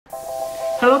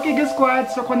Hello Kigil Squad!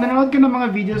 So kung nanonood ka ng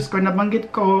mga videos ko, nabanggit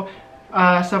ko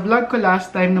sa vlog ko last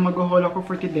time na mag-haul ako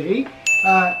for today.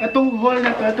 Itong haul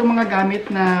na to, itong mga gamit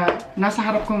na nasa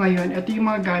harap ko ngayon, ito yung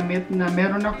mga gamit na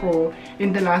meron ako in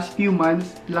the last few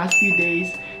months, last few days,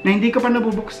 na hindi ko pa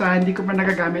nabubuksan, hindi ko pa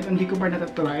nagagamit, hindi ko pa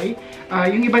natatry.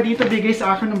 Yung iba dito bigay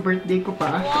sa akin ng birthday ko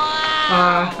pa.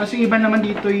 As yung iba naman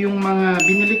dito yung mga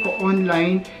binili ko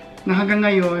online na hanggang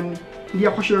ngayon, hindi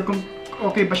ako sure kung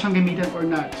okay ba siyang gamitin or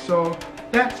not. So,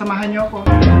 yeah, samahan niyo ako.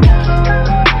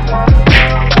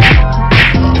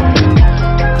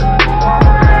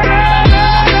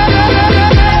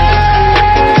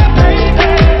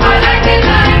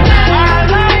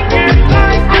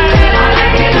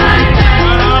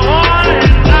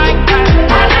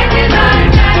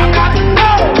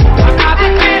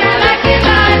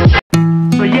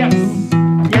 So,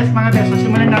 yes mga beso,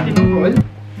 simulan natin yung haul.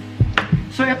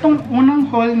 So, itong unang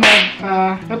haul na,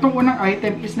 itong unang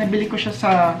item is nabili ko siya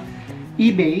sa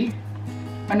eBay.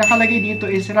 Ang nakalagay dito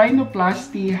is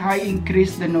rhinoplasty high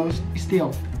increase the nose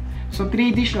still. So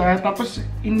 3D siya, tapos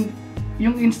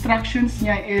yung instructions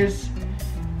niya is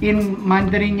in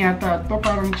Mandarin yata. To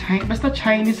parang basta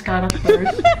Chinese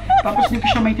characters. Tapos hindi ko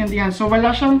siya maintindihan. So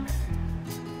wala siyang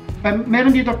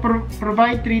meron dito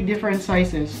provide 3 different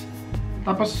sizes.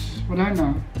 Tapos wala na.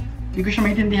 Hindi ko siya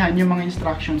maintindihan yung mga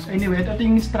instructions. Anyway, ito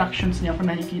yung instructions niya kung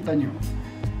nakikita nyo.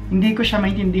 Hindi ko siya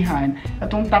maintindihan.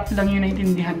 Itong top lang yung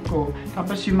naintindihan ko.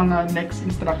 Tapos yung mga next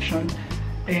instruction,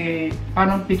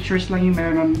 parang pictures lang yung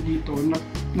meron dito.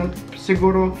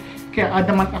 Siguro, kaya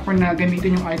adamant ako na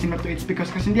gamitin yung item na to. It's because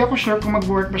kasi hindi ako sure kung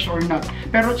mag-work ba siya or not.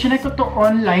 Pero chinek ko to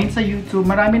online sa YouTube.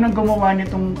 Marami nang gumawa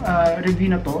nitong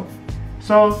review na to.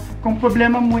 So, kung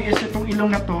problema mo is itong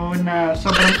ilong na to na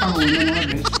sobrang pango ng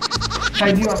mga best,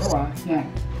 side view ako yan.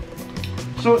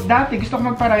 So, dati gusto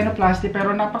ko magpa-rhinoplasty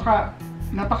pero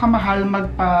napakamahal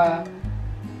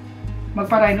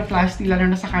magpa-rhinoplasty lalo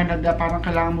na sa Canada. Parang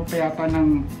kailangan mo pa yata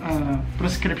ng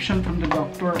prescription from the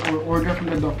doctor or order from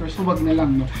the doctor. So, wag na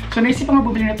lang, no? So, naisip ko nga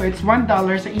bubili na to. It's $1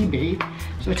 sa eBay.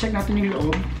 So, check natin yung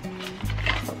loob.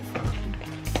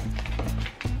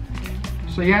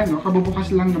 So, yan, no? Kabubukas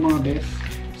lang ng mga best.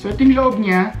 So, ito yung loob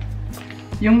niya.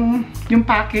 Yung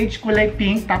package kulay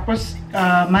pink, tapos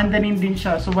Mandarin din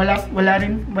siya. So wala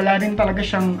rin talaga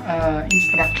siyang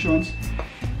instructions.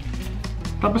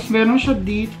 Tapos meron siya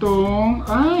dito,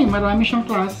 marami siyang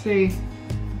klase.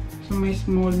 So may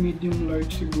small, medium,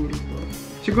 large siguro to.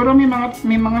 Siguro may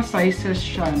mga sizes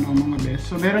siya, no, mga best.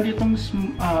 So meron ditong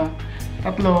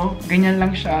tatlo, ganyan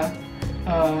lang siya.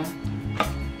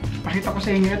 Pakita ko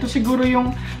sa inyo. Ito siguro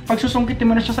yung pagsusungkitin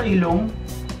mo na siya sa ilong,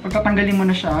 pagtatanggalin mo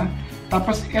na siya.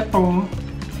 Tapos ito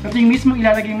yung mismo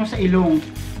ilalagay mo sa ilong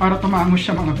para tumangos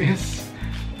siya, mga bes.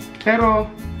 Pero,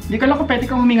 hindi ko lang kung pwede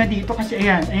kang huminga dito kasi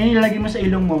ayan ilalagay mo sa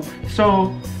ilong mo.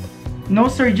 So, no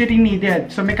surgery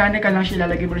needed. So, mechanical lang siya,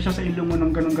 ilalagay mo siya sa ilong mo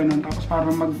ng ganun-ganun. Tapos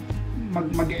parang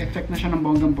mag-effect na siya ng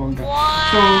bonggang-bongga.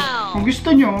 So, kung gusto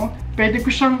nyo, pwede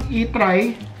ko siyang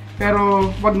i-try.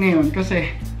 Pero, wag ngayon kasi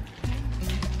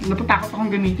natatakot akong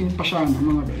gamitin pa siya,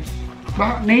 mga bes.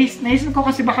 Naisip ko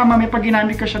kasi baka may pag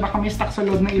ginamit ko siya, baka may stuck sa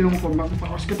loob ng ilong ko.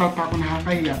 Hospital pa ako,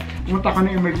 nakakahiya. Pumunta ako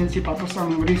ng emergency, tapos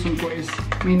ang reason ko is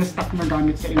may na-stuck na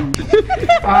gamit sa ilong ko.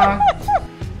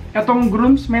 Itong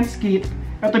groomsmen's kit,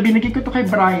 ito binigay ko to kay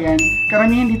Brian.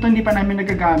 Karamihan dito hindi pa namin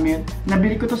nagagamit.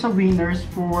 Nabili ko to sa Winners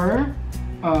for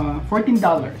 $14.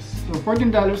 So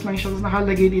 $14 lang siya.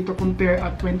 Nakalagay dito compare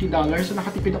at $20. So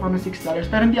nakatipid ako ng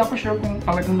 $6. Pero hindi ako sure kung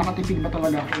talagang nakatipid ba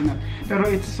talaga ako na. Pero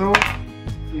it's so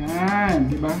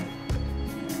yan, diba?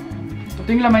 Ito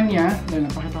yung laman niya. Dahil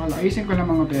napakita ko lang. Ayusin ko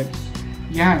lang, mga bebs.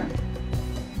 Yan.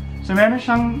 So, meron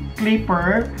siyang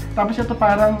clipper. Tapos ito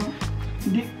parang,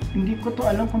 hindi ko to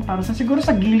alam kung para sa. Siguro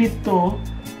sa gilid to.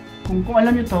 Kung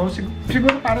alam nyo to,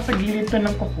 siguro para sa gilid to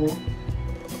ng kuko.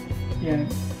 Yan.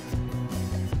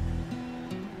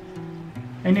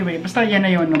 Anyway, basta yan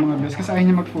na yun, mga bebs. Kasi ayaw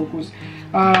niya mag-focus.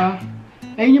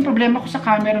 Ayun yung problema ko sa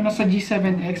camera na sa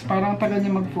G7X, parang tagal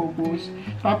niya mag-focus.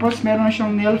 Tapos meron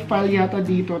siyang nail file yata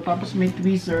dito, tapos may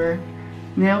tweezer,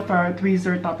 nail file,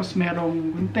 tweezer, tapos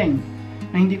merong gunting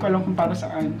na hindi ko alam kung para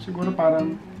saan. Siguro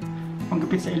parang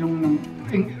panggupit sa ilong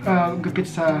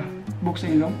gupit sa buhok sa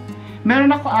ilong.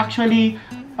 Meron ako actually,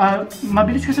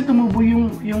 mabilis kasi tumubo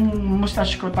yung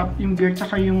mustache ko, yung beard,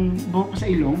 tsaka yung buhok ko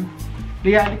sa ilong.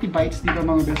 Reality bites, di ba,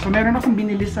 mga best? So meron akong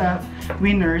binili sa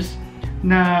Winners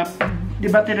na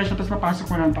diba tira siya, tapos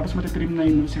papasok ko lang, tapos matitrim na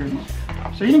yung hair mo.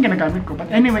 So, yun yung ginagamit ko. But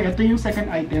anyway, ito yung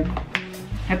second item.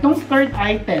 Itong third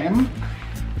item,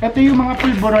 ito yung mga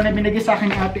pulboro na binigay sa akin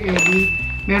ni Ate Eddie.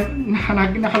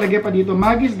 Nakalagay pa dito,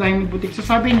 Maggie's Diamond Boutique. So,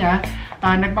 sabi niya,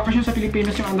 nagbakasyon sa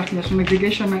Pilipinas yung anak niya. So, nagbigay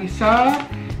siya ng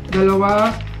 1, 2,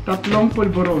 3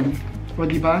 pulburon. O,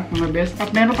 diba? Mga best.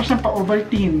 At meron pa siyang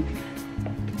pa-Ovaltine.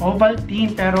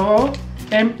 Ovaltine, pero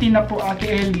empty na po Ate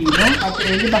Ellie, no? Ate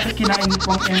Ellie, bakit kinain mo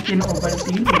po ang empty na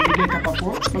Ovaltine? Nagbigay ka pa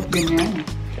po. Ba't ganyan?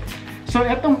 So,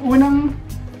 etong unang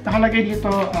nakalagay dito,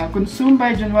 consumed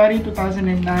by January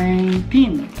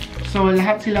 2019. So,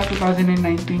 lahat sila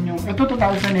 2019 yung, ito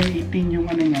 2018 yung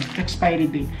ano niya, expiry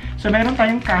date. So, meron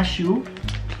tayong cashew.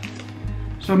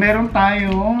 So, meron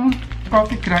tayong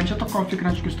coffee crunch. Ito coffee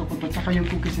crunch gusto ko to. Tsaka yung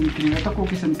cookies and cream. Ito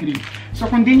cookies and cream. So,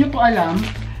 kung di nyo to alam,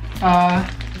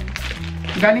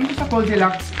 galing ko sa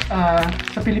Goldilocks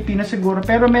sa Pilipinas siguro.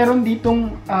 Pero meron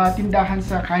ditong tindahan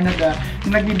sa Canada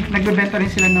na nagbebenta rin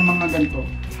sila ng mga ganito.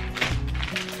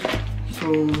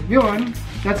 So, yun.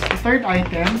 That's the third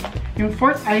item. Yung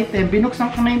fourth item, binuksan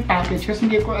ko na yung package kasi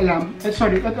hindi ko alam.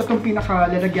 Sorry, itong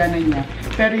pinakalalagyanan niya.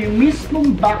 Pero yung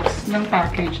mismong box ng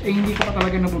package ay hindi ko pa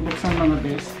talaga nabubuksan mga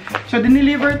best. So,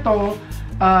 dineliver to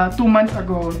 2 months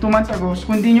ago. 2 months ago. So,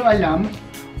 kung hindi nyo alam,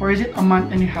 or is it a month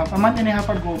and a half? A month and a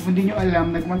half ago, kung hindi nyo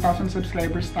alam, nag 1,000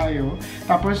 subscribers tayo.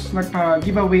 Tapos,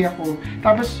 nagpa-giveaway ako.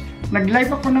 Tapos,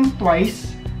 nag-live ako ng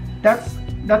twice. That's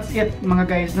it, mga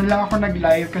guys. Doon lang ako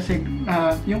nag-live kasi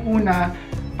yung una,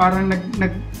 parang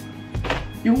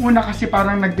yung una kasi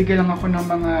parang nagbigay lang ako ng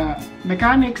mga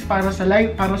mechanics para sa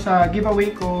live, para sa giveaway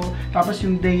ko. Tapos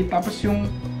yung date, tapos yung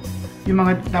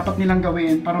mga dapat nilang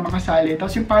gawin para makasali.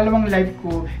 Tapos yung pangalawang live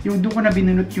ko, yung doon ko na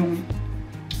binunot yung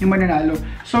mananalo.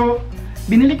 So,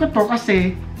 binili ko to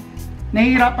kasi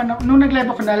nahihirapan ako. Nung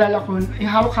nag-live ako, naalala ko,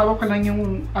 ihawak-hawak ko lang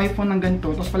yung iPhone ng ganito.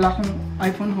 Tapos wala akong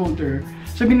iPhone holder.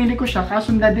 So, binili ko siya. Kaso,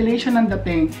 na-delay siya ng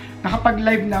dating.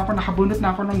 Nakapag-live na ako, nakabunot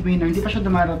na ako ng winner. Hindi pa siya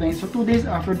dumarating. So, 2 days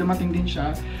after, dumating din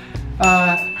siya.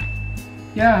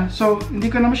 Yeah. So,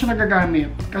 hindi ko naman siya nagagamit.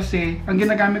 Kasi, ang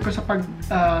ginagamit ko sa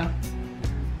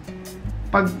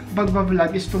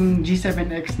pag-vlog is itong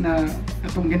G7X na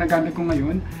itong ginagamit ko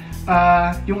ngayon.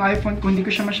 Yung iPhone ko, hindi ko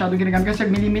siya masyado ginagamit kasi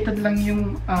may limited lang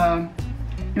yung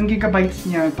gigabytes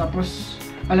niya. Tapos,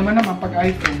 alam mo naman, pag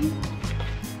iPhone,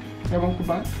 ewan ko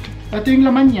ba? Ito yung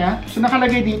laman niya. So,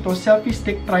 nakalagay dito, selfie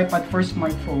stick tripod for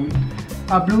smartphone.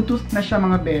 Bluetooth na siya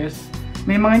mga best.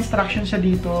 May mga instructions siya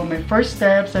dito. May first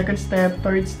step, second step,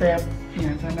 third step.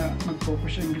 Yan, sana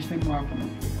mag-focus siya. English na yung mukha ko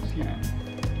mag-focus. Yan.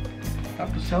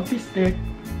 Tapos, selfie stick.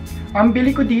 Ang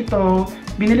bili ko dito,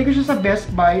 binili ko siya sa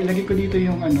Best Buy. Lagay ko dito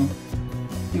yung ano,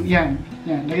 yung yan.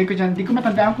 Yan, lagay ko dyan. Di ko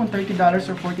matandaan kung $30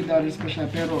 or $40 pa siya.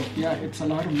 Pero, yeah, it's a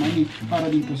lot of money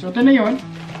para dito. So, ito na yun.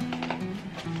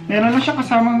 Meron lang siya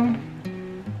kasamang,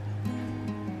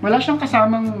 wala siyang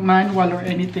kasamang manual or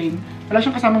anything. Wala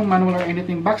siyang kasamang manual or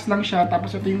anything. Box lang siya.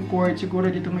 Tapos ito yung cord. Siguro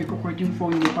dito mo i-cord yung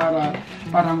phone mo para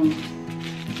parang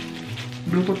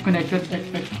Bluetooth connected.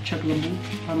 Check lang mo.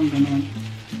 Parang gano'n.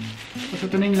 Tapos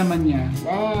ito na yung laman niya.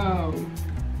 Wow!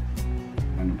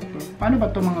 Ano ba to? Paano ba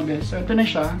to mga best? So ito na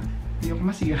siya. Hindi ako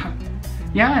masira.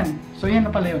 Yan! So yan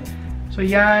na pala yun. So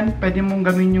yan. Pwede mong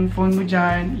gawin yung phone mo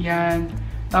dyan. Yan.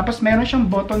 Tapos meron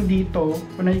siyang button dito.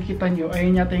 Kung nakikita nyo,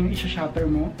 ayun yata yung isa-shutter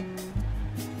mo.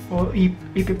 O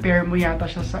i-prepare mo yata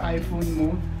siya sa iPhone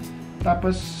mo.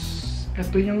 Tapos,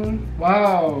 ito yung,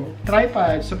 wow!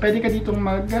 Tripod. So, pwede ka ditong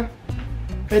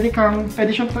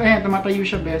pwede siyang, tumatayo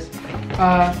siya best.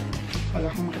 Wala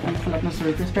akong makikita na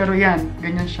surface. Pero yan,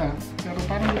 ganyan siya. Pero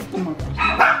parang tumataas.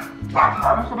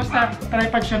 Basta,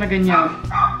 tripod siya na ganyan.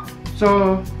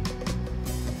 So,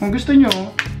 kung gusto nyo,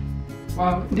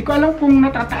 wow, hindi ko alam kung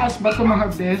natataas ba ito mga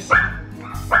best.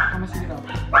 Masira.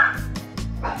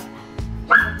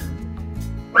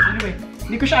 Anyway,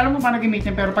 hindi ko siya alam kung paano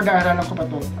gamitin pero pag-aaralan ko pa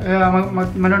to.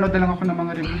 Manonood na lang ako ng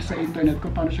mga reviews sa internet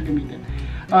kung paano siya gamitin.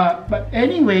 But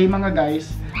anyway, mga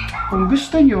guys, kung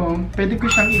gusto nyo, pwede ko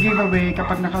siyang i-giveaway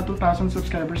kapag naka 2,000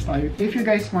 subscribers tayo. If you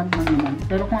guys want naman.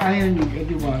 Pero kung ayaw nyo,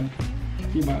 edi wag.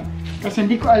 Diba? Kasi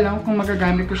hindi ko alam kung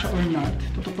magagamit ko siya or not.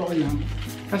 Totoo lang.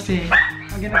 Kasi,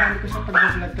 ang ginagamit ko sa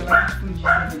pag-vlog talaga itong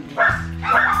G7X.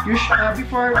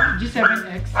 Before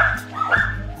G7X,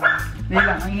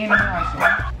 nila, ang ingay ng mga aso.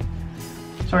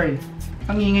 Sorry,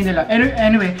 ang ingay nila.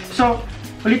 Anyway, so,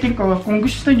 ulitin ko, kung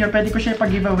gusto nyo, pwede ko siya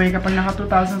ipag-giveaway kapag naka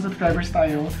 2,000 subscribers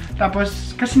tayo.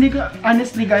 Tapos, kasi hindi ko,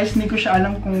 honestly guys, hindi ko siya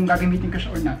alam kung gagamitin ko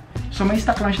siya or not. So, may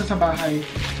stock lang siya sa bahay.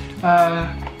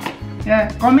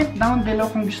 Yeah, comment down below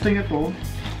kung gusto nyo to,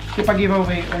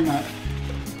 ipag-giveaway or not.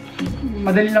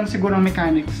 Madali lang siguro ang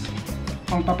mechanics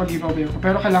kung papag-giveaway ako.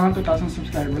 Pero kailangan 2,000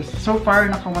 subscribers. So far,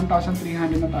 naka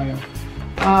 1,300 na tayo.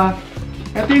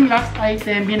 Ito yung last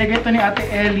item. Binigay ito ni Ate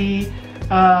Ellie.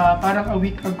 Parang a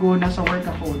week ago, nasa work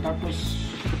ako. Tapos,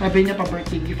 sabi niya pa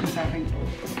birthday gift sa akin to.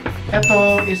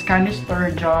 Ito is canister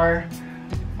jar.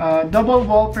 Double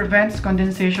wall prevents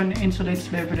condensation and insulates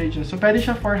beverages. So, pwede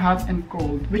siya for hot and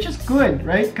cold, which is good,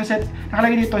 right? Kasi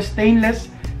nakalagay dito, stainless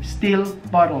steel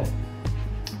bottle.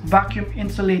 Vacuum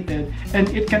insulated. And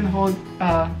it can hold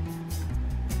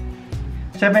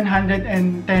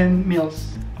 710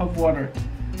 mils of water.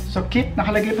 So, keep,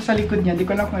 nakalagay pa sa likod niya. Hindi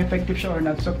ko alam kung effective siya or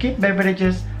not. So, keep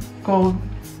beverages cold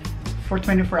for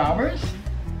 24 hours?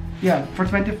 Yeah, for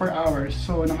 24 hours.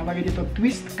 So, nakalagay dito,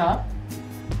 twist cap.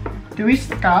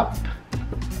 Twist cap,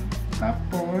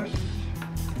 tapos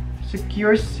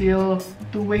secure seal,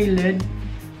 two-way lid.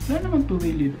 Wala naman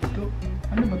two-way lid ito.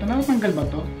 Ano ba ito? Natatanggal ba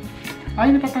ito?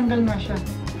 Ay, natatanggal na siya.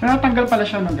 Natatanggal pala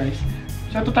siya, no guys.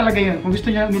 So ito talaga yun. Kung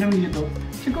gusto niya uminom dito,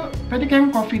 siguro pwede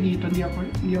kayong coffee dito. Hindi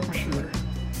ako sure.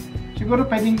 Siguro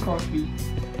pwedeng coffee.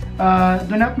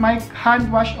 Do not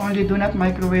hand wash only. Do not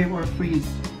microwave or freeze.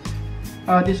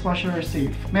 Dishwasher are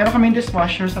safe. Meron kaming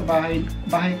dishwasher sa bahay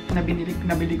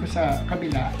nabili ko sa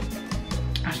kabila.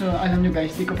 So, alam nyo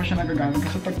guys, di ko pa siya nagagamit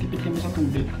kasi pagtipid kami sa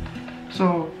tubig.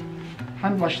 So,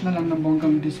 hand wash na lang ng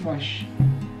bonggang dishwash.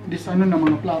 Na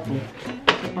mga plato.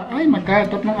 Ay my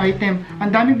God, tatlong item.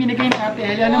 Ang daming binigay ni Ate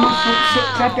Ellie. Alam mo,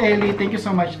 sa Ate Ellie, thank you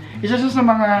so much. Isa siya sa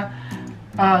mga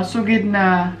sugid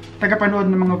na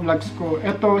tagapanood ng mga vlogs ko.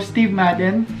 Ito, Steve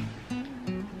Madden.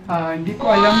 Hindi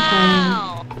ko alam kung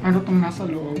ano tong nasa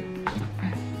loob.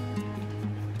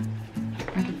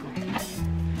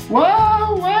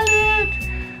 Wow! Wallet!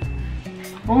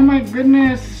 Oh my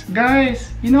goodness! Guys,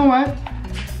 you know what?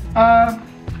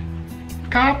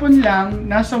 Kahapon lang,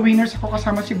 nasa Winners ako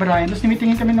kasama si Brian. Tapos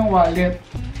nimitingin kami ng wallet.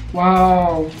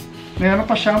 Wow! Meron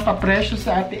pa siyang papresyo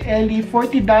sa Ate Ellie.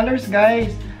 $40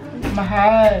 guys!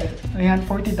 Mahal! Ayan,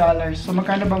 $40. So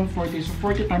magkano bang 40? So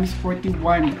 40 times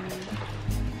 41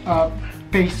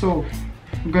 peso.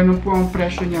 Ganun po ang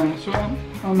presyo niya. So,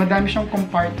 madami siyang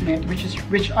compartment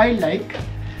which I like.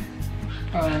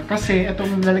 Kasi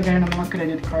itong lalagyan ng mga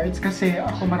credit cards. Kasi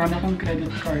ako marami akong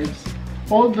credit cards.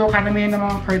 Although, karamihan ng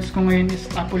mga cards ko ngayon is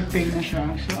Apple Pay na siya.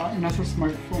 So, nasa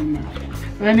smartphone na.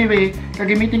 But anyway,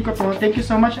 gagamitin ko to. Thank you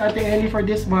so much Ate Ellie for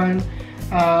this one.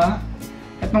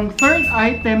 Itong third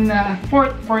item na,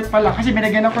 fourth pala. Kasi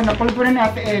binagyan ako na pulburan ni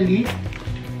Ate Ellie.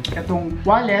 Itong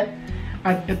wallet.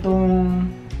 At itong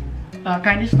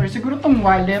candy store. Siguro itong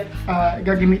wallet,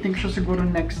 gagamitin ko siya siguro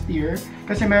next year.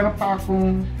 Kasi meron pa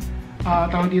akong,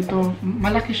 tawag dito,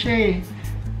 malaki siya eh.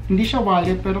 Hindi siya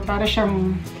wallet, pero para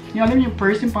siyang, yung alam yung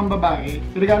purse, yung pambabae.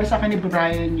 Regalo sa akin ni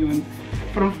Brian yun.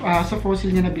 From, sa fossil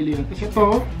niya nabili yun. Kasi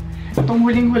itong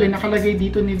huling-huli, nakalagay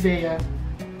dito ni Vea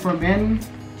for men.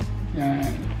 Yan.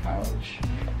 Ouch.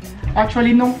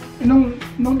 Actually, nung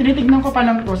tinitignan ko pa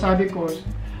lang to, sabi ko,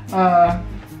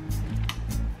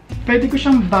 pwede ko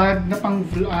siyang bag na pang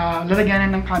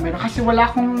lalagyanan ng camera kasi wala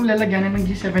akong lalagyanan ng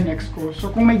G7X ko.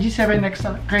 So kung may G7X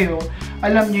kayo,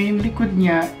 alam nyo yung likod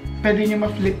niya, pwede nyo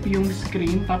ma-flip yung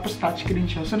screen tapos touchscreen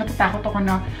siya. So natatakot ako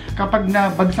na kapag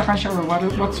nabagsakan siya or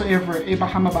whatsoever, eh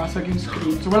baka mabasag yung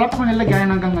screen. So wala pa akong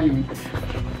lalagyanan hanggang ngayon.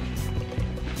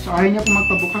 So ayaw niya po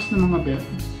magpabukas ng mga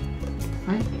belts.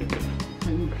 Ay.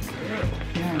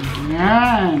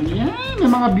 Yan. May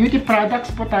mga beauty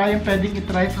products po tayong pwedeng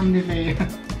i-try from Nivea.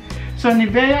 So,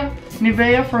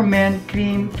 Nivea for Men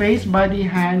Cream, Face, Body,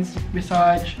 Hands,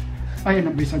 Visage. Ay,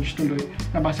 visage tuloy.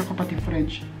 Nabasa ko pati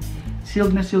French.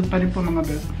 Sealed na sealed pa rin po mga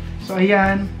best. So,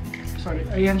 ayan. Sorry,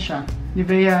 ayan siya.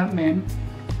 Nivea Men.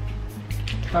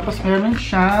 Tapos, meron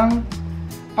siyang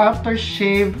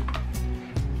aftershave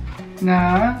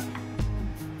na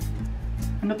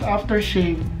ano to,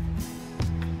 aftershave.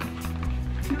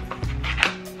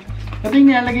 Ito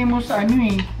yung nilalagay mo sa ano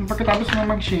eh, pagkatapos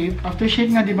mo mag-shave.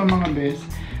 Aftershave nga, di ba mga best?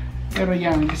 Pero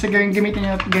yan, kasi gamitin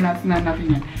na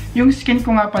natin yan. Yung skin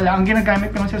ko nga pala, ang ginagamit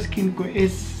ko sa skin ko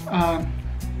is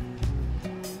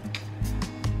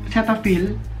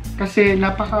Cetaphil. Kasi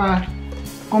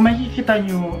kung makikita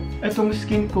nyo, itong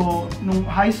skin ko, nung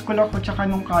high school ako tsaka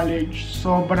nung college,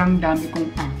 sobrang dami kong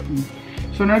acne.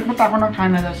 So, nung nagpunta ako ng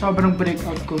Canada, sobrang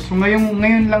breakout ko. So,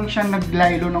 ngayon lang siya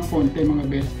naglaylo ng konti, mga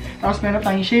best. Tapos, meron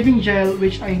tayong shaving gel,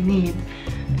 which I need.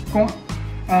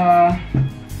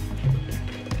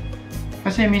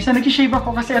 Kasi minsan, nag-shave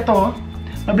ako kasi ito,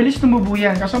 mabilis tumubo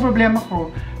yan. Kaso, problema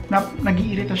ko,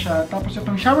 nag-iirita siya. Tapos,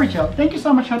 itong shower gel. Thank you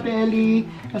so much, Ate Ellie.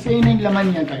 Kasi yun na yung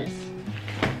laman niya, guys.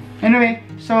 Anyway,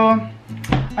 so,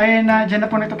 ayan na, dyan na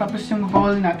po nagtatapos yung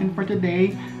haul natin for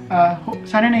today.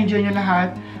 Sana na-enjoy nyo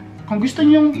lahat. Kung gusto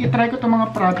nyo i-try ko itong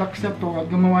mga products na to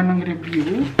at gumawa ng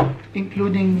review,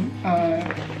 including,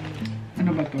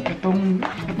 ano ba to? Itong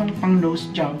pang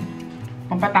nose job,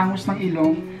 pampatangos ng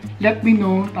ilong, let me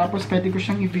know, tapos pwede ko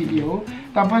siyang i-video.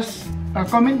 Tapos,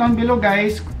 comment down below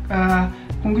guys,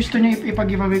 kung gusto niyo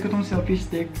ipag-giveaway ko tong selfie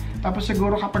stick. Tapos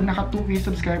siguro kapag naka 2K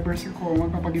subscribers ako,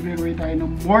 magpapag-giveaway tayo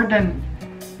ng more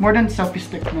than selfie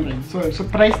stick na rin. So,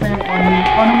 surprise na yung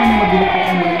ano man yung mabili ko,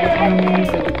 ano man yung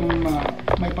pwede kong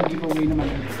may pag-giveaway naman.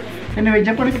 Anyway,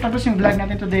 dyan po rin tapos yung vlog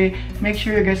natin today. Make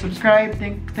sure you guys subscribe.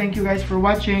 Thank you guys for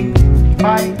watching.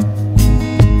 Bye!